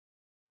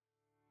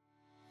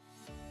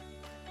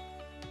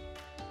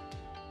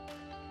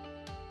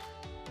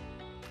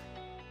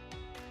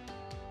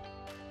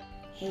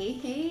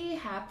Hey,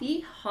 happy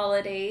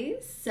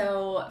holidays.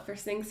 So,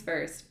 first things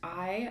first,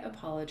 I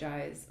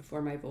apologize for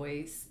my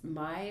voice.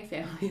 My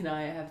family and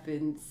I have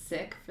been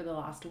sick for the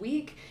last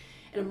week,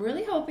 and I'm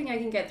really hoping I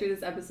can get through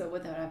this episode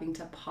without having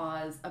to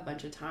pause a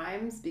bunch of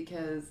times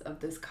because of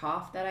this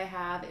cough that I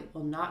have. It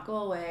will not go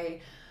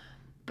away,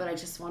 but I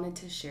just wanted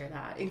to share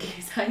that in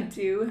case I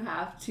do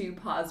have to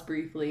pause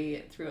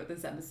briefly throughout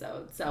this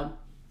episode. So,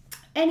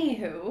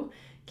 anywho,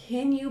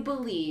 can you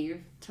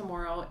believe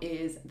tomorrow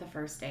is the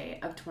first day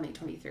of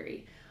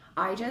 2023?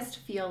 I just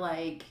feel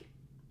like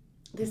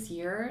this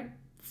year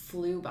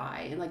flew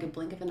by in like a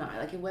blink of an eye.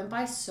 Like it went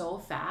by so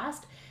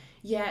fast,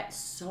 yet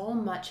so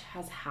much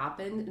has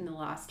happened in the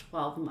last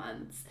 12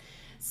 months.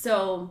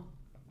 So,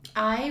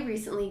 I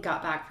recently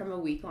got back from a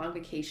week-long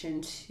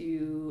vacation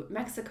to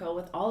Mexico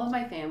with all of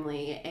my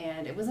family,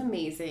 and it was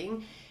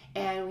amazing.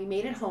 And we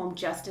made it home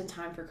just in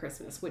time for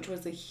Christmas, which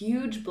was a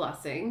huge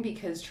blessing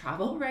because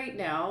travel right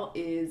now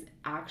is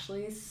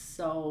actually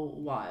so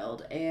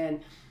wild.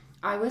 And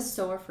I was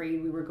so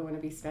afraid we were going to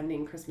be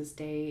spending Christmas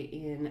Day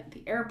in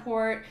the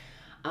airport.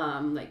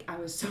 I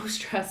was so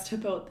stressed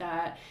about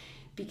that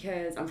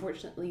because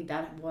unfortunately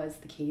that was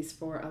the case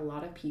for a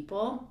lot of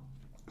people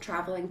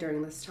traveling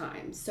during this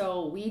time.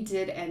 So we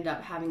did end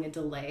up having a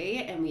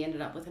delay and we ended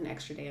up with an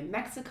extra day in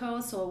Mexico.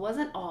 So it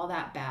wasn't all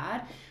that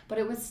bad, but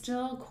it was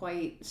still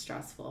quite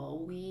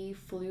stressful. We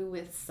flew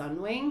with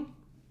Sunwing,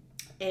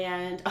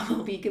 and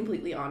I'll be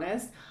completely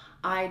honest,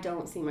 I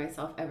don't see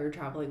myself ever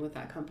traveling with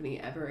that company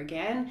ever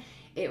again.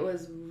 It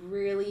was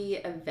really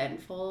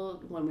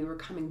eventful when we were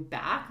coming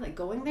back. Like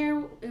going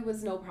there, it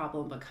was no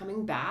problem, but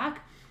coming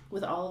back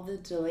with all of the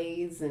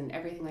delays and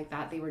everything like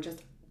that, they were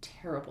just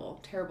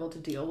terrible to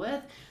deal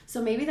with.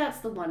 So maybe that's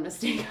the one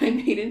mistake I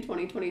made in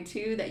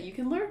 2022 that you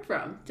can learn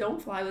from. Don't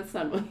fly with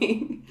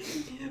Sunwing.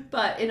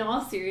 But in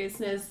all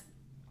seriousness,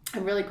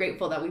 I'm really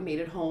grateful that we made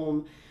it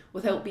home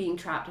without being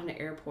trapped in an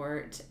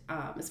airport,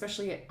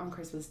 especially on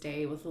Christmas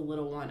Day with the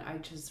little one. I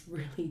just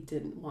really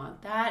didn't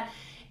want that.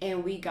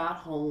 And we got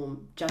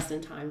home just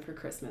in time for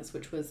Christmas,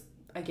 which was,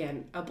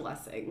 again, a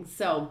blessing.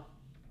 So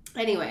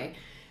anyway,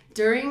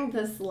 during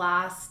this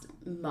last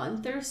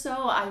month or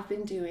so, I've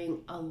been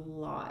doing a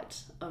lot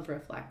of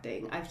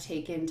reflecting. I've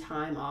taken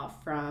time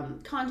off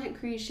from content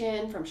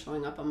creation, from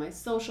showing up on my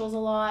socials a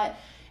lot,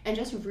 and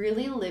just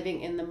really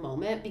living in the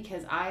moment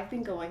because I've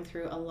been going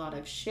through a lot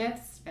of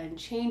shifts and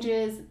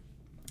changes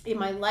in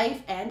my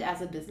life and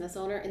as a business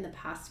owner in the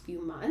past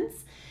few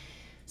months.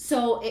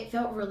 So it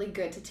felt really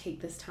good to take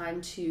this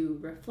time to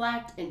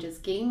reflect and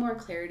just gain more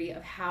clarity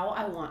of how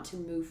I want to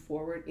move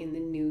forward in the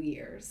new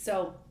year.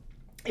 So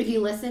if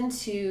you listen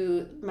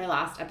to my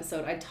last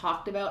episode, I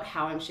talked about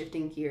how I'm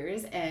shifting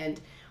gears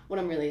and what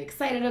I'm really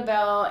excited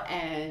about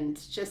and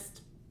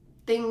just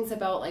things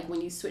about like when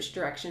you switch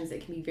directions,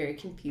 it can be very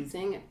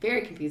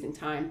confusing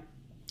time,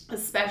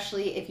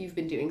 especially if you've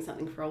been doing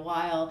something for a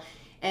while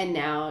and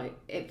now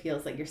it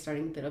feels like you're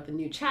starting a bit of a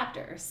new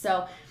chapter.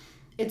 So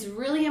it's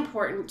really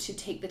important to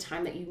take the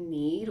time that you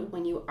need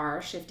when you are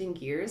shifting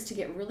gears to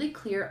get really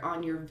clear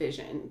on your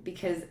vision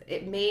because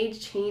it may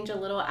change a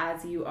little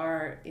as you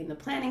are in the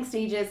planning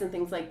stages and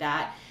things like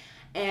that.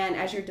 And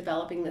as you're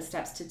developing the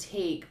steps to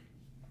take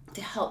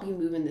to help you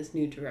move in this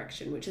new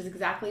direction, which is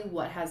exactly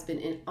what has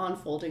been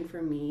unfolding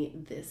for me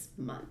this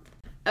month.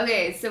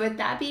 Okay, so with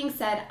that being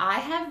said, I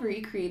have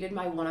recreated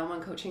my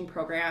one-on-one coaching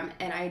program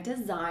and I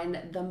designed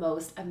the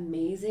most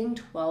amazing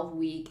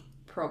 12-week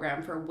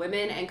program for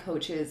women and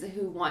coaches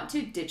who want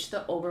to ditch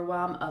the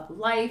overwhelm of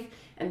life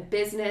and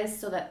business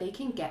so that they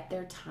can get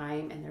their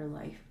time and their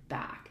life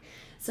back.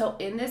 So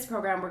in this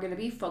program, we're going to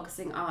be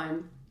focusing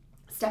on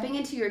stepping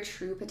into your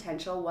true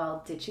potential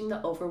while ditching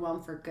the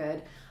overwhelm for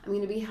good. I'm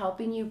going to be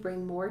helping you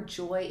bring more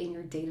joy in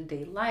your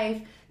day-to-day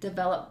life,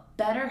 develop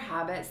better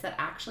habits that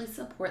actually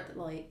support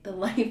the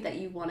life that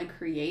you want to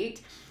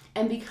create,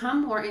 and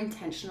become more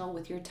intentional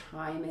with your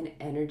time and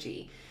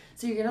energy.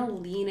 So you're going to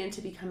lean into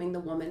becoming the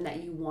woman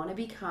that you want to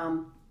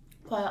become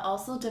while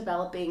also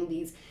developing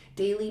these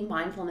daily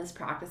mindfulness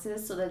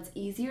practices so that it's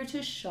easier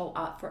to show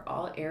up for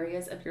all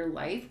areas of your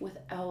life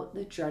without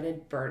the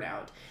dreaded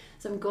burnout.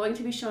 So I'm going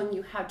to be showing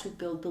you how to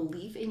build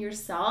belief in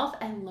yourself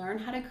and learn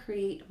how to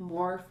create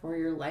more for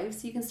your life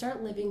so you can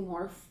start living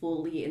more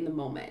fully in the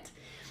moment.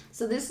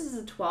 So this is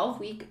a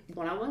 12-week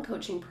one-on-one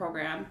coaching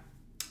program.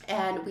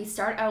 And we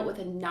start out with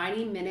a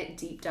 90-minute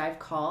deep dive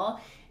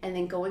call. And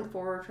then going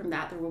forward from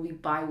that, there will be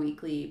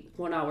bi-weekly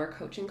 1-hour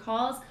coaching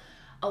calls,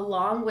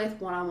 along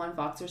with one-on-one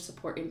Voxer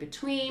support in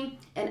between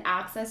and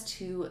access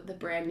to the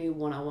brand new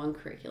one-on-one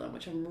curriculum,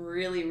 which I'm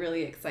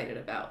really excited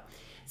about.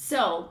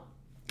 So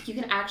you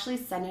can actually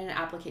send in an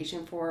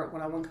application for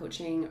one-on-one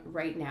coaching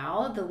right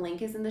now. The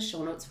link is in the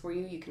show notes for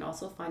you. You can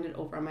also find it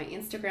over on my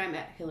Instagram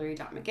at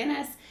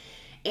Hillary.McGinnis.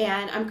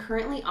 And I'm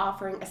currently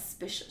offering a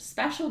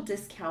special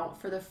discount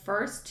for the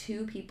first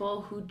 2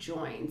 people who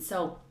join.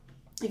 So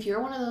If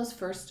you're one of those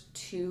first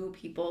 2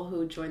 people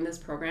who join this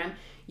program,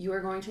 you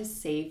are going to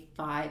save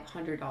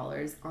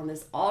 $500 on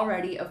this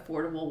already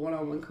affordable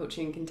one-on-one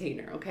coaching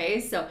container, okay?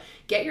 So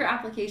get your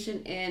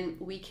application in,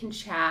 we can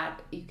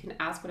chat, you can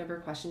ask whatever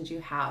questions you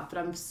have, but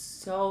I'm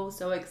so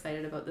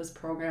excited about this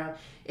program.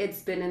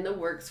 It's been in the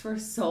works for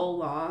so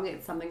long.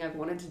 It's something I've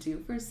wanted to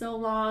do for so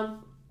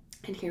long,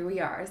 and here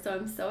we are. So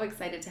I'm so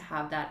excited to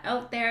have that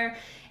out there,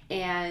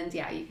 and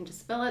yeah, you can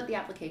just fill out the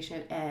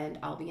application and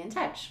I'll be in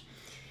touch.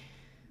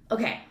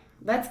 Okay,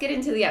 let's get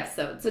into the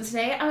episode. So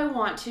today I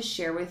want to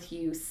share with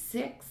you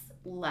 6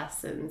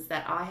 lessons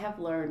that I have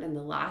learned in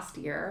the last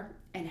year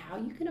and how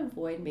you can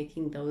avoid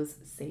making those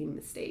same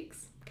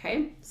mistakes.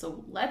 Okay,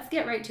 so let's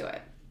get right to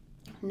it.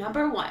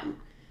 Number 1,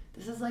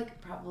 this is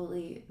like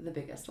probably the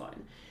biggest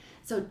one.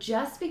 So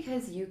just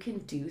because you can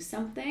do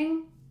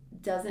something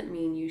doesn't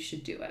mean you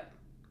should do it.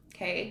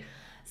 Okay,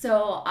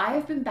 so I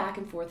have been back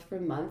and forth for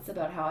months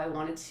about how I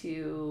wanted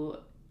to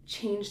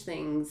change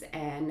things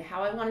and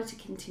how I wanted to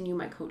continue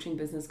my coaching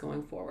business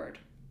going forward.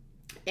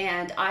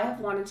 And I have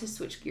wanted to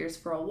switch gears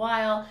for a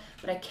while,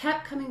 but I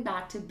kept coming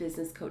back to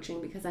business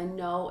coaching because I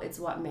know it's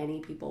what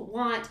many people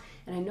want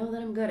and I know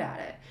that I'm good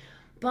at it.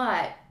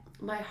 But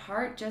my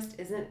heart just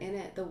isn't in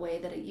it the way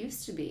that it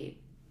used to be.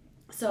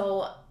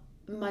 So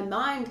my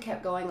mind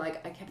kept going,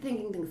 like, I kept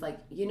thinking things like,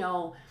 you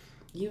know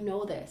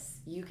this,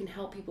 you can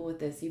help people with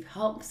this, you've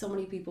helped so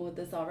many people with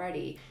this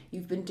already,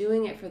 you've been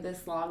doing it for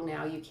this long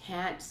now, you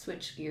can't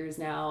switch gears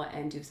now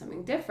and do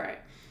something different.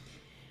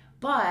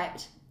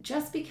 But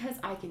just because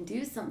I can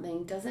do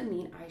something doesn't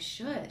mean I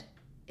should.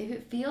 If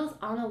it feels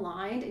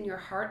unaligned and your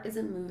heart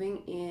isn't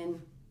moving in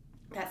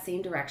that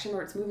same direction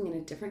or it's moving in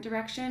a different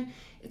direction,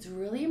 it's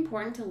really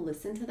important to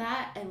listen to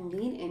that and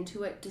lean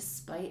into it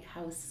despite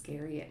how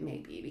scary it may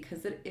be,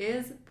 because it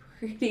is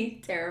pretty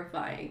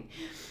terrifying.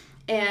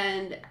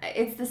 And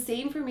it's the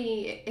same for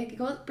me. It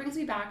brings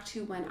me back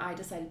to when I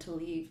decided to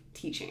leave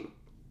teaching.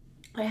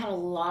 I had a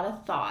lot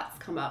of thoughts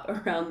come up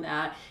around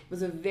that. It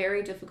was a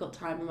very difficult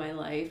time in my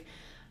life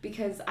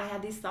because I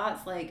had these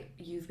thoughts like,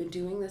 you've been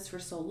doing this for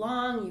so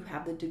long, you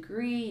have the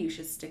degree, you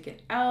should stick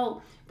it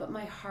out, but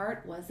my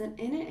heart wasn't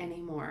in it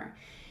anymore.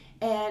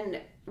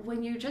 And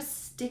when you're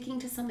just sticking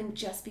to something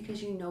just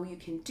because you know you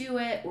can do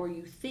it or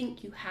you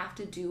think you have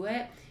to do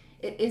it,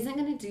 it isn't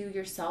going to do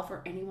yourself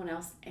or anyone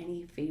else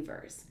any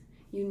favors.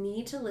 You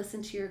need to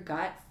listen to your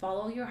gut,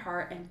 follow your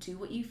heart, and do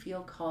what you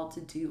feel called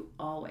to do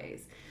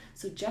always.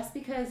 So just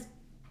because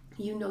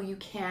you know you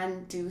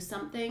can do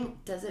something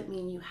doesn't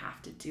mean you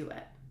have to do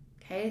it.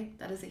 Okay?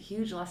 That is a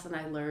huge lesson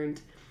I learned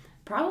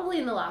probably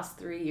in the last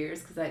 3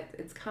 years because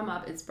it's come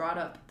up, it's brought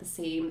up the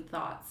same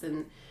thoughts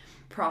and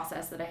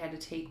process that I had to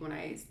take when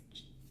I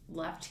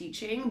left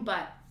teaching.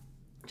 But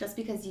just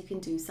because you can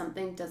do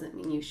something doesn't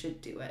mean you should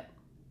do it.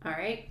 All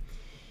right?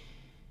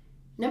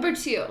 Number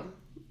 2.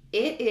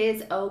 It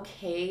is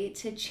okay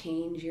to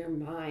change your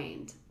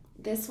mind.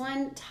 This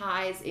one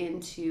ties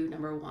into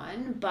number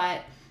 1,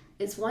 but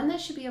it's one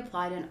that should be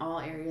applied in all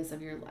areas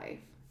of your life.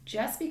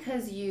 Just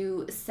because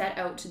you set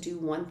out to do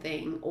one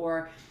thing,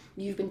 or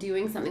you've been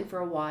doing something for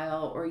a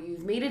while, or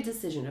you've made a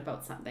decision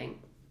about something,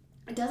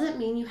 it doesn't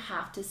mean you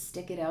have to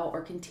stick it out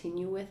or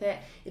continue with it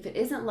if it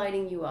isn't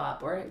lighting you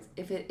up, or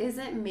if it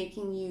isn't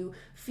making you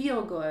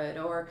feel good,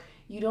 or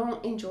you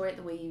don't enjoy it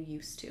the way you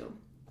used to.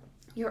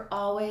 You're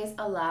always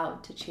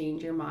allowed to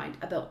change your mind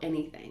about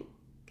anything,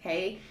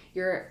 okay?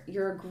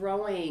 You're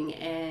growing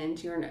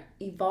and you're an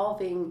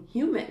evolving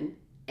human.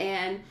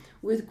 And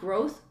with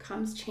growth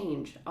comes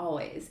change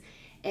always.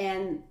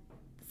 And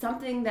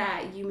something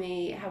that you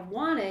may have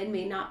wanted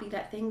may not be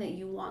that thing that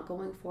you want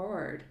going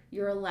forward.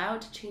 You're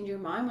allowed to change your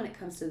mind when it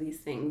comes to these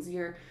things.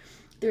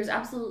 There's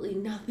absolutely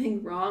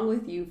nothing wrong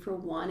with you for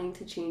wanting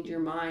to change your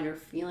mind or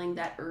feeling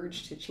that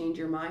urge to change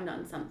your mind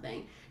on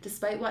something.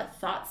 Despite what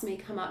thoughts may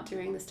come up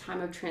during this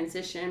time of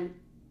transition,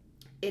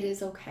 it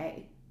is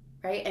okay,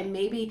 right? And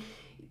maybe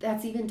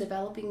that's even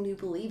developing new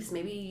beliefs.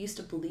 Maybe you used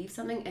to believe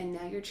something and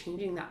now you're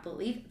changing that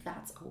belief.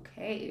 That's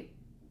okay.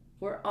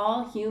 We're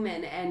all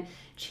human and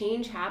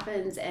change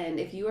happens. And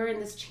if you are in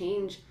this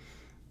change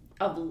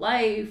of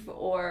life,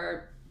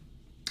 or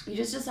you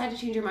just decide to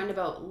change your mind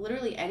about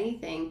literally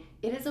anything,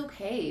 it is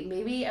okay.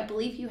 Maybe a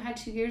belief you had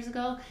 2 years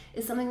ago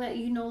is something that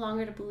you no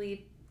longer believe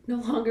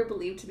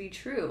to be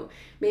true.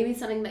 Maybe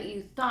something that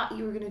you thought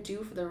you were going to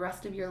do for the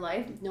rest of your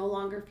life no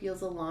longer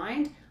feels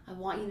aligned. I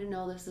want you to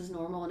know this is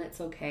normal and it's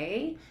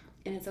okay.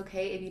 And it's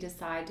okay if you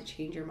decide to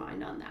change your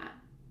mind on that.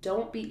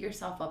 Don't beat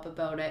yourself up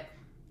about it.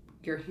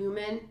 You're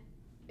human.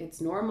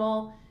 It's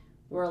normal.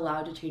 We're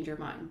allowed to change your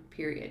mind,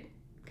 period.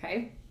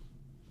 Okay?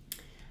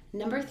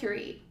 Number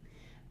 3.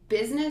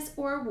 Business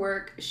or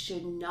work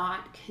should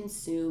not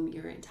consume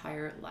your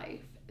entire life.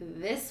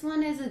 This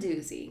one is a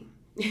doozy.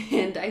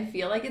 And I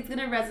feel like it's going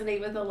to resonate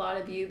with a lot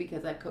of you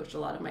because I've coached a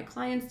lot of my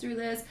clients through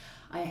this.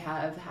 I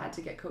have had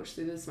to get coached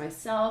through this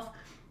myself.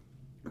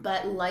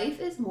 But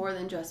life is more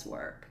than just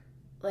work.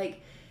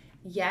 Like,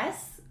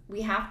 yes,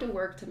 we have to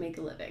work to make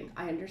a living.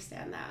 I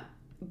understand that.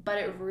 But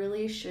it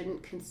really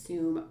shouldn't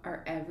consume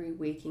our every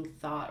waking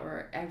thought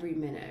or every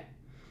minute.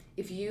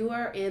 If you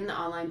are in the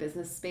online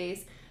business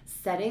space,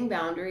 setting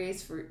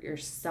boundaries for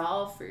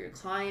yourself, for your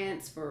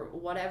clients, for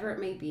whatever it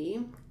may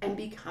be, and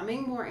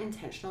becoming more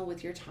intentional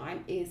with your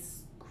time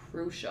is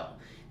crucial.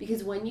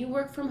 Because when you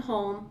work from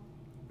home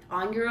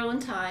on your own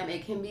time,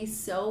 it can be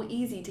so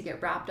easy to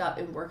get wrapped up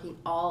in working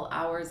all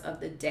hours of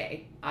the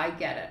day. I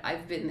get it.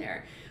 I've been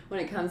there when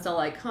it comes to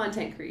like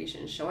content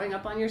creation, showing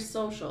up on your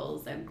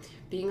socials and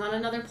being on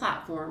another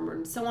platform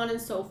and so on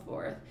and so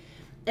forth.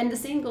 And the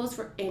same goes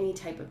for any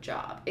type of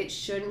job. It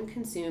shouldn't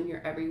consume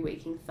your every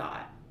waking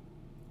thought,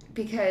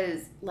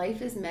 because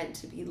life is meant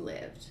to be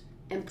lived,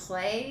 and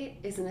play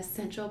is an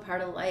essential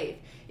part of life.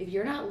 If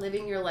you're not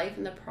living your life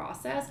in the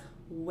process,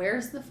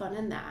 where's the fun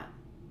in that?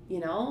 You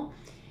know?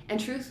 And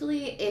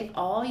truthfully, if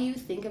all you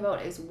think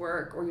about is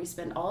work, or you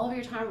spend all of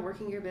your time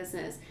working your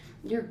business,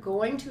 you're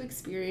going to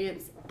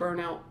experience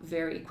burnout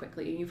very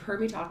quickly. You've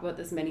heard me talk about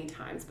this many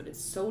times, but it's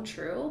so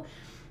true.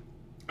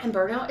 And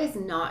burnout is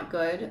not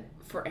good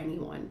for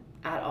anyone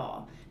at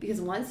all,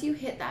 because once you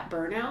hit that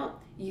burnout,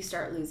 you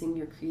start losing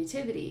your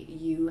creativity.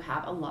 You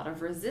have a lot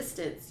of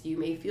resistance. You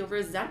may feel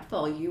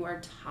resentful. You are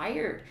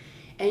tired,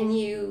 and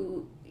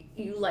you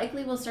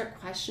likely will start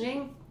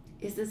questioning,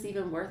 is this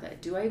even worth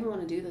it? Do I even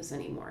want to do this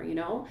anymore? You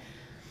know?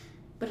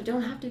 But it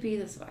don't have to be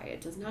this way.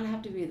 It does not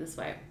have to be this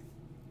way.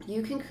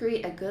 You can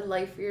create a good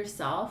life for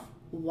yourself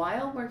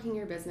while working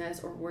your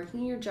business or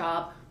working your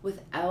job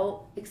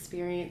without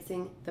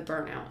experiencing the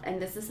burnout.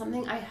 And this is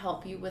something I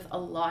help you with a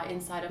lot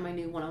inside of my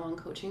new one-on-one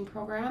coaching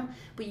program.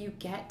 But you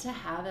get to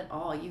have it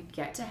all. You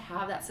get to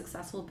have that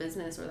successful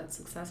business or that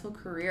successful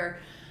career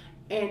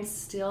and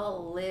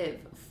still live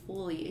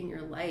fully in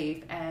your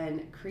life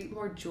and create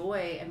more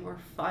joy and more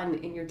fun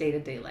in your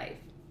day-to-day life.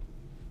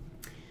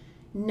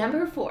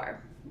 Number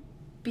 4,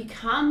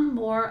 become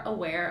more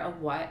aware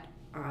of what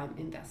I'm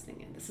investing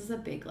in. This is a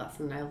big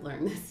lesson I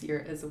learned this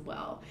year as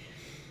well.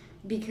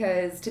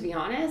 Because to be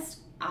honest,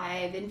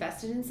 I've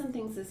invested in some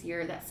things this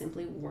year that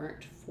simply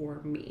weren't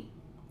for me.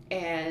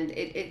 And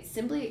it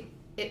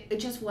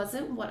just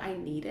wasn't what I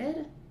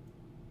needed.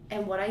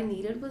 And what I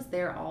needed was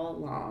there all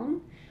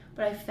along.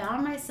 But I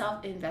found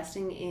myself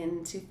investing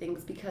into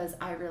things because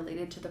I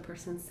related to the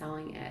person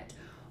selling it,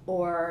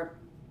 or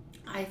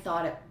I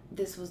thought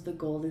this was the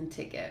golden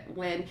ticket,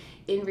 when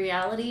in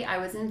reality I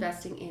was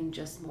investing in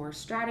just more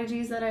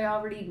strategies that I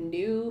already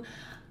knew,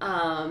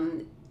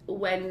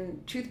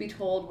 when truth be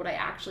told, what I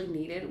actually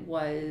needed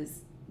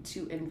was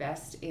to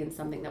invest in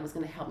something that was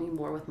going to help me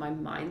more with my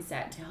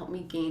mindset, to help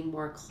me gain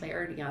more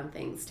clarity on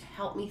things, to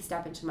help me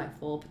step into my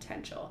full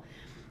potential.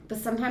 But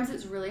sometimes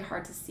it's really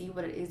hard to see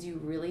what it is you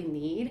really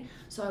need.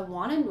 So I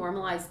want to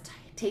normalize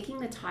taking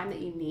the time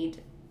that you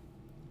need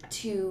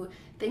to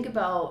think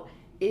about,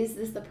 is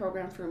this the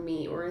program for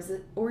me, or is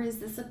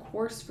this a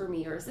course for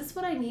me, or is this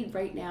what I need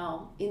right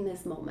now in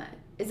this moment?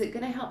 Is it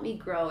going to help me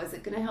grow? Is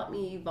it going to help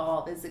me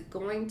evolve? Is it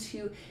going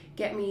to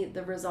get me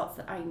the results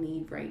that I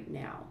need right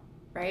now,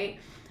 right?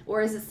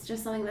 Or is it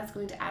just something that's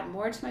going to add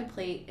more to my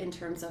plate in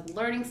terms of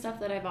learning stuff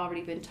that I've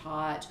already been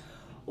taught,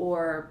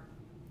 or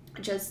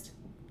just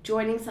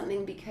joining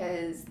something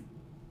because,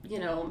 you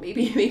know,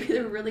 maybe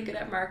they're really good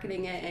at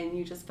marketing it and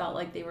you just felt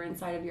like they were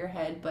inside of your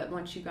head, but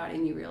once you got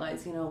in, you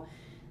realize, you know,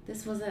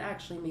 this wasn't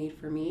actually made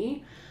for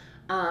me.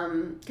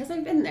 Because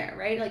I've been there,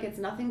 right? Like, it's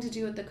nothing to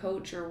do with the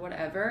coach or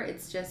whatever.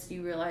 It's just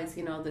you realize,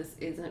 you know, this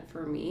isn't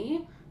for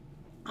me.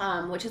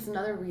 Which is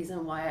another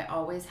reason why I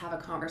always have a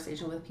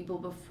conversation with people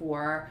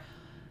before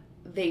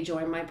they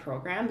join my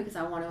program, because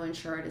I want to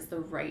ensure it is the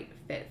right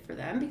fit for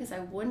them, because I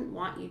wouldn't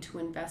want you to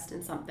invest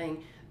in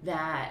something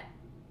that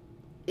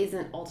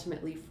isn't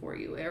ultimately for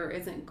you, or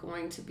isn't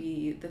going to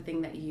be the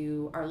thing that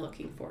you are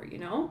looking for, you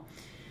know?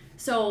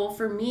 So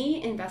for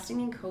me, investing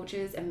in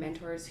coaches and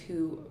mentors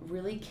who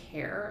really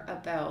care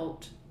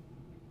about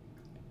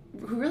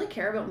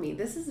me,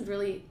 this is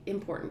really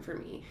important for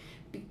me.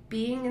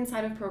 Being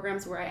inside of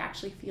programs where I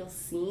actually feel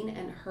seen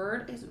and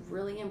heard is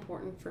really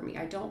important for me.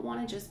 I don't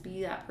want to just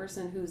be that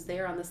person who's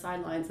there on the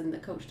sidelines and the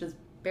coach just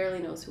barely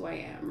knows who I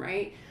am,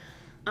 right?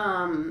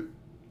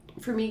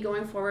 For me,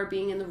 going forward,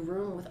 being in the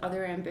room with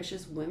other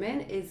ambitious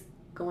women is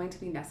going to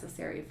be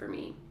necessary for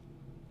me,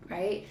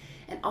 right?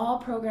 And all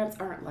programs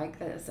aren't like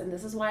this. And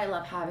this is why I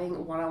love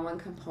having one-on-one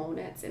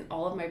components in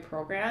all of my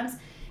programs,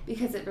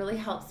 because it really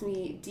helps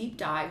me deep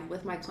dive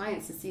with my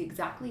clients to see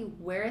exactly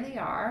where they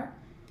are,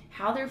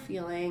 how they're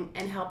feeling,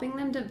 and helping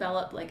them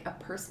develop like a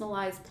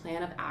personalized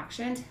plan of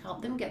action to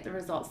help them get the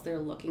results they're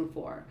looking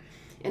for.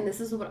 And this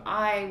is what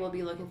I will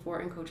be looking for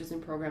in coaches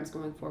and programs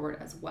going forward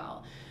as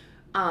well.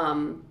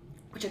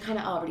 Which I kind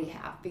of already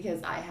have,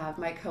 because I have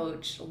my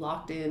coach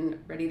locked in,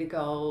 ready to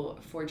go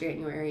for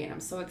January, and I'm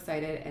so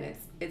excited. And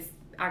it's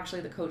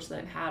actually the coach that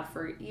I've had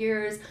for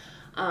years.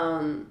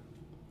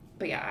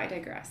 But yeah, I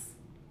digress.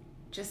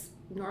 Just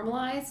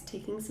normalize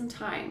taking some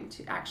time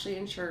to actually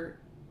ensure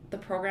the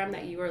program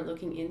that you are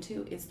looking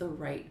into is the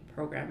right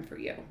program for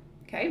you.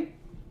 Okay.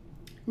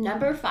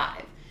 Number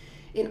 5,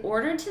 in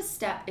order to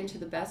step into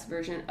the best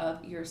version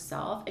of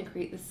yourself and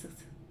create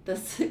the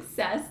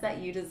success that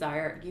you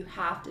desire, you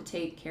have to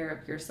take care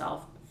of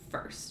yourself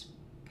first.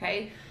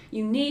 okay?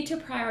 You need to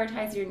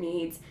prioritize your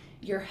needs,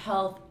 your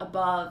health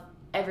above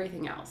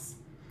everything else.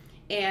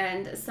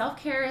 And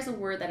self-care is a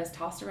word that is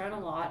tossed around a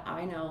lot,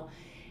 I know.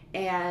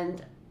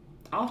 And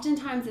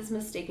oftentimes it's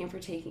mistaken for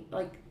taking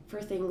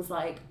for things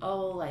like,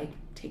 oh, like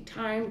take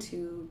time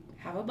to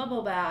have a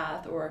bubble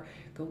bath or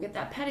go get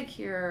that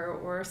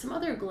pedicure or some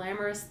other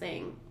glamorous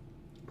thing.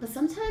 But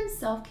sometimes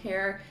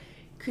self-care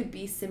could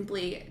be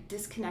simply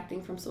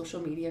disconnecting from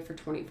social media for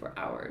 24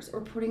 hours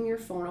or putting your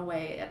phone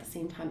away at the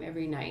same time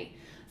every night.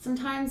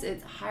 Sometimes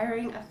it's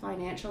hiring a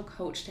financial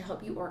coach to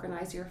help you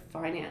organize your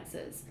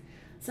finances.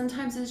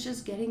 Sometimes it's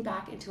just getting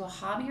back into a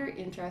hobby or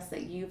interest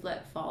that you've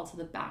let fall to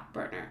the back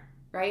burner,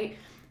 right?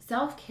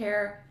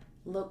 Self-care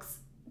looks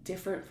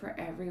different for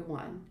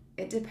everyone.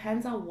 It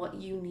depends on what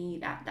you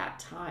need at that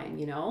time,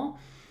 you know?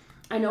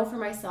 I know for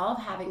myself,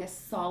 having a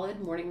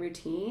solid morning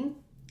routine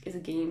is a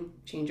game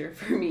changer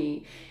for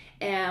me.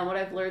 And what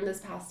I've learned this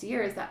past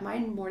year is that my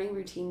morning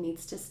routine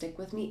needs to stick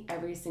with me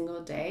every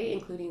single day,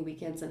 including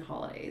weekends and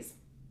holidays.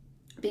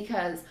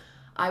 Because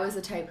I was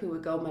the type who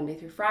would go Monday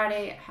through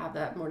Friday, have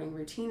that morning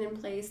routine in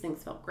place,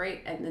 things felt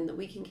great, and then the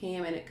weekend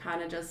came and it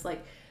kind of just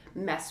like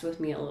messed with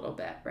me a little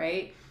bit,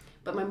 right?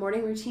 But my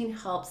morning routine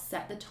helps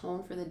set the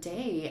tone for the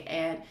day,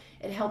 and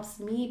it helps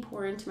me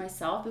pour into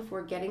myself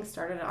before getting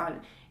started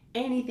on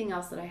anything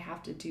else that I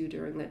have to do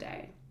during the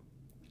day.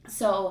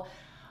 So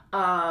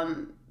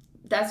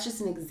that's just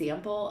an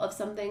example of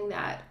something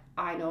that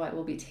I know I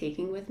will be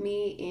taking with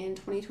me in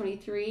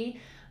 2023,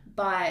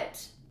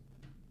 but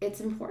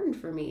it's important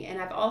for me.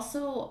 And I've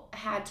also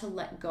had to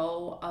let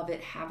go of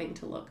it having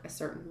to look a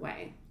certain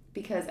way,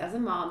 because as a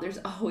mom, there's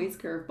always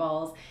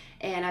curveballs,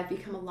 and I've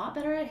become a lot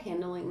better at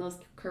handling those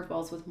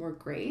curveballs with more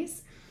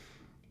grace.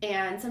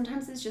 And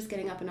sometimes it's just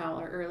getting up an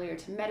hour earlier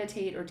to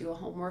meditate or do a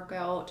home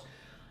workout.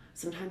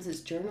 Sometimes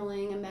it's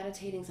journaling and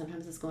meditating.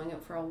 Sometimes it's going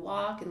out for a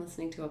walk and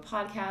listening to a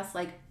podcast.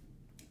 Like,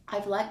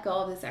 I've let go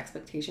of this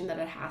expectation that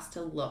it has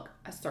to look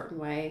a certain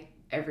way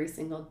every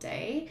single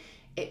day.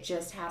 It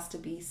just has to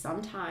be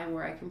some time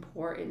where I can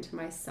pour into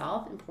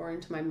myself and pour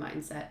into my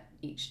mindset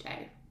each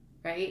day,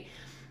 right?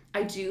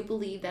 I do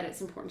believe that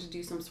it's important to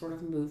do some sort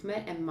of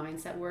movement and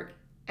mindset work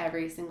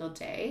every single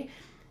day,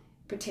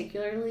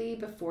 particularly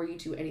before you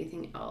do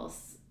anything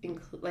else,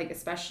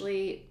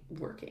 especially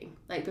working.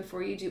 Like,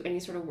 before you do any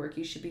sort of work,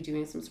 you should be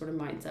doing some sort of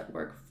mindset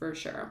work for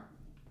sure.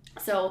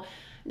 So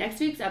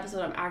next week's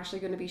episode, I'm actually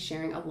going to be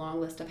sharing a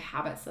long list of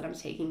habits that I'm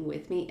taking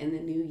with me in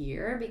the new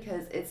year,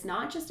 because it's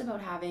not just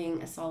about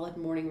having a solid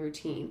morning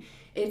routine.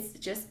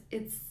 It's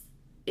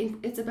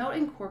about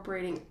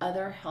incorporating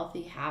other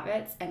healthy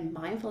habits and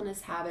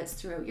mindfulness habits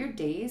throughout your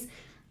days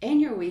and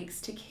your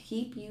weeks to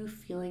keep you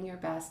feeling your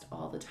best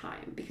all the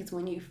time. Because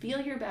when you feel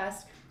your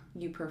best,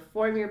 you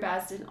perform your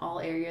best in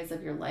all areas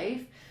of your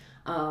life,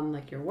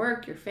 like your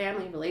work, your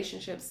family,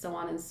 relationships, so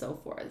on and so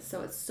forth.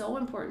 So it's so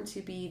important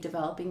to be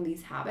developing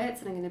these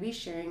habits, and I'm going to be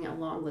sharing a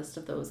long list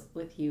of those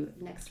with you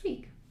next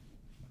week.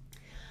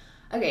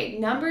 Okay,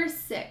 number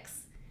 6.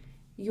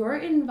 Your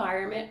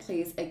environment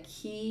plays a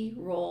key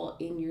role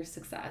in your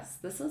success.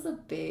 This is a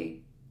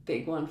big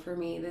one for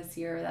me this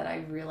year, that I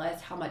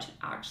realized how much it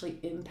actually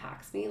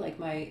impacts me, like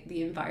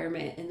the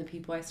environment and the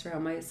people I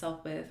surround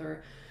myself with,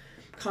 or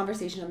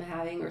conversation I'm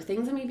having, or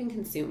things I'm even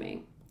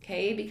consuming,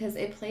 okay? Because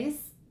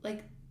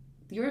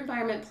your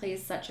environment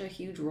plays such a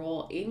huge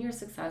role in your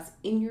success,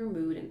 in your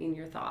mood, and in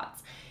your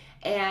thoughts.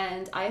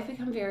 And I have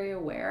become very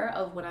aware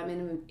of when I'm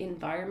in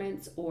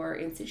environments or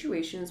in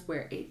situations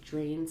where it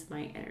drains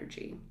my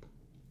energy.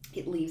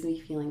 It leaves me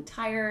feeling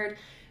tired,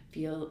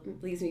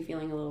 leaves me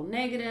feeling a little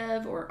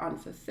negative or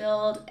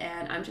unfulfilled,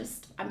 and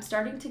I'm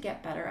starting to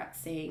get better at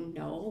saying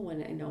no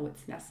when I know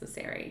it's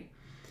necessary.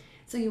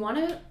 So you want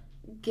to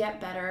get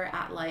better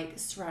at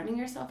surrounding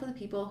yourself with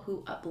people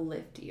who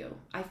uplift you.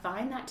 I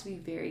find that to be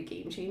very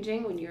game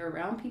changing when you're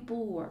around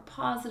people who are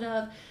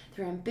positive,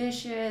 they're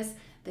ambitious,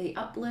 they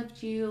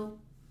uplift you.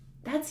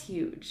 That's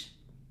huge.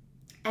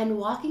 And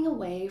walking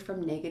away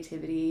from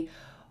negativity,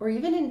 or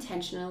even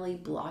intentionally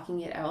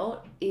blocking it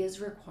out,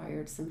 is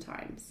required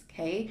sometimes,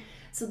 okay?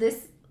 So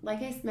this,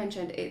 like I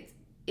mentioned,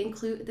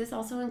 this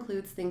also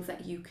includes things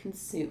that you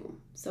consume.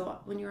 So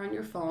when you're on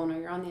your phone or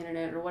you're on the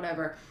internet or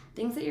whatever,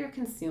 things that you're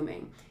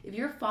consuming. If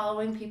you're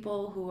following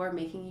people who are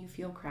making you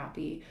feel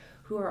crappy,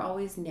 who are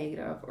always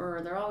negative,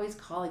 or they're always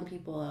calling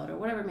people out, or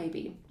whatever it may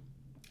be,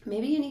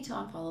 maybe you need to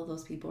unfollow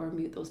those people or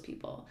mute those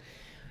people.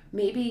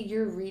 Maybe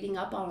you're reading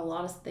up on a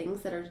lot of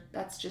things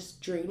that's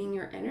just draining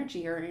your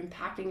energy or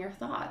impacting your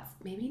thoughts.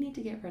 Maybe you need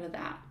to get rid of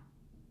that,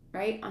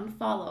 right?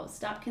 Unfollow,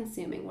 stop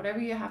consuming, whatever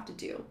you have to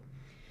do.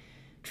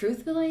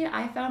 Truthfully,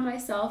 I found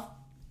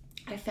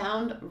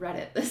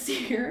Reddit this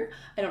year.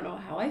 I don't know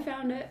how I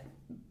found it,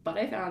 but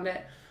I found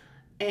it.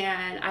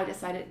 And I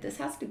decided this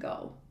has to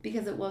go,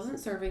 because it wasn't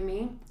serving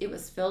me. It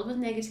was filled with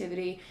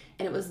negativity,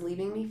 and it was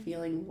leaving me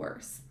feeling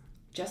worse.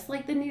 Just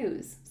like the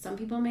news. Some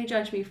people may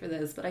judge me for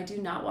this, but I do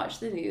not watch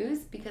the news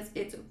because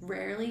it's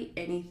rarely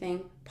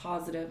anything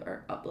positive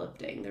or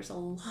uplifting. There's a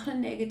lot of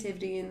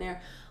negativity in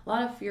there, a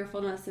lot of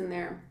fearfulness in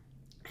there,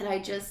 and I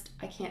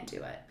can't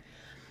do it.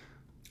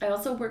 I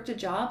also worked a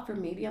job for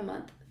maybe a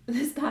month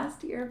this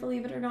past year,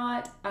 believe it or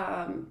not,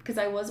 because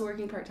I was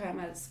working part-time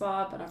at a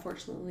spa, but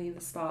unfortunately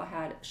the spa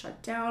had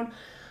shut down.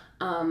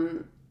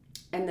 And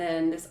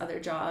then this other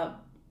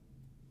job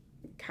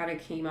kind of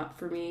came up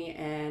for me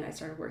and I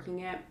started working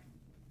it.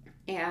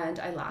 And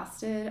I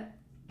lasted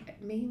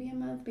maybe a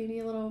month, maybe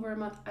a little over a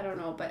month, I don't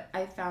know, but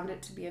I found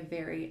it to be a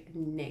very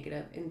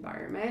negative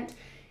environment.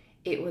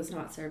 It was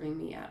not serving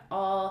me at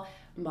all.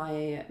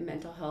 My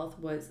mental health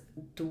was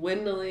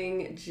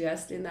dwindling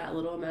just in that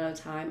little amount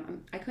of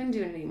time. I couldn't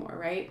do it anymore,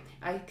 right?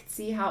 I could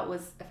see how it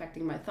was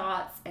affecting my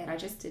thoughts, and I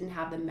just didn't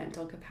have the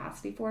mental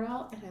capacity for it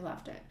all, and I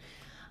left it.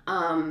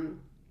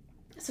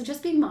 So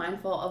just be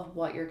mindful of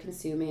what you're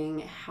consuming,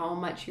 how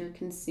much you're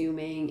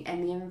consuming,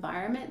 and the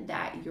environment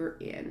that you're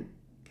in,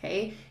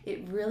 okay?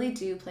 It really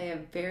do play a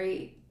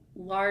very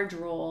large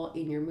role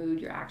in your mood,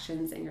 your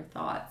actions, and your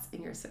thoughts,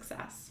 and your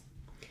success.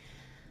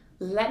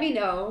 Let me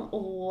know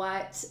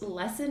what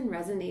lesson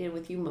resonated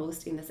with you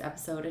most in this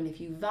episode. And if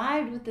you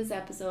vibed with this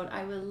episode,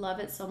 I would love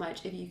it so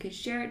much if you could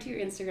share it to your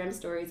Instagram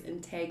stories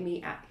and tag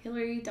me at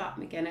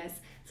Hillary.McGinnis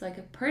so I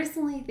could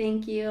personally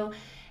thank you.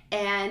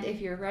 And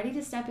if you're ready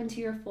to step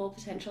into your full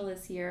potential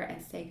this year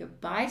and say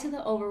goodbye to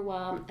the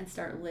overwhelm and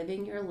start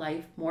living your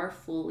life more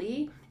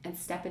fully and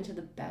step into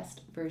the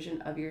best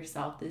version of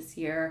yourself this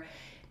year,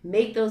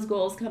 make those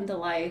goals come to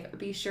life,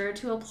 be sure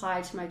to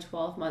apply to my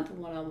 12-month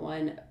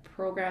one-on-one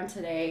program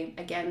today.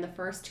 Again, the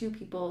first 2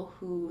 people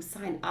who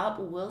sign up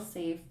will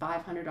save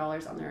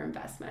 $500 on their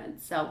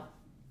investment. So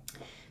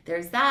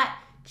there's that.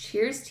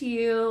 Cheers to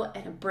you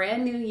and a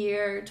brand new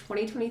year.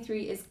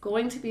 2023 is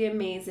going to be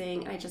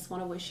amazing. I just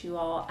want to wish you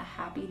all a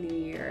happy new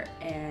year,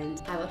 and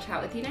I will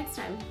chat with you next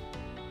time.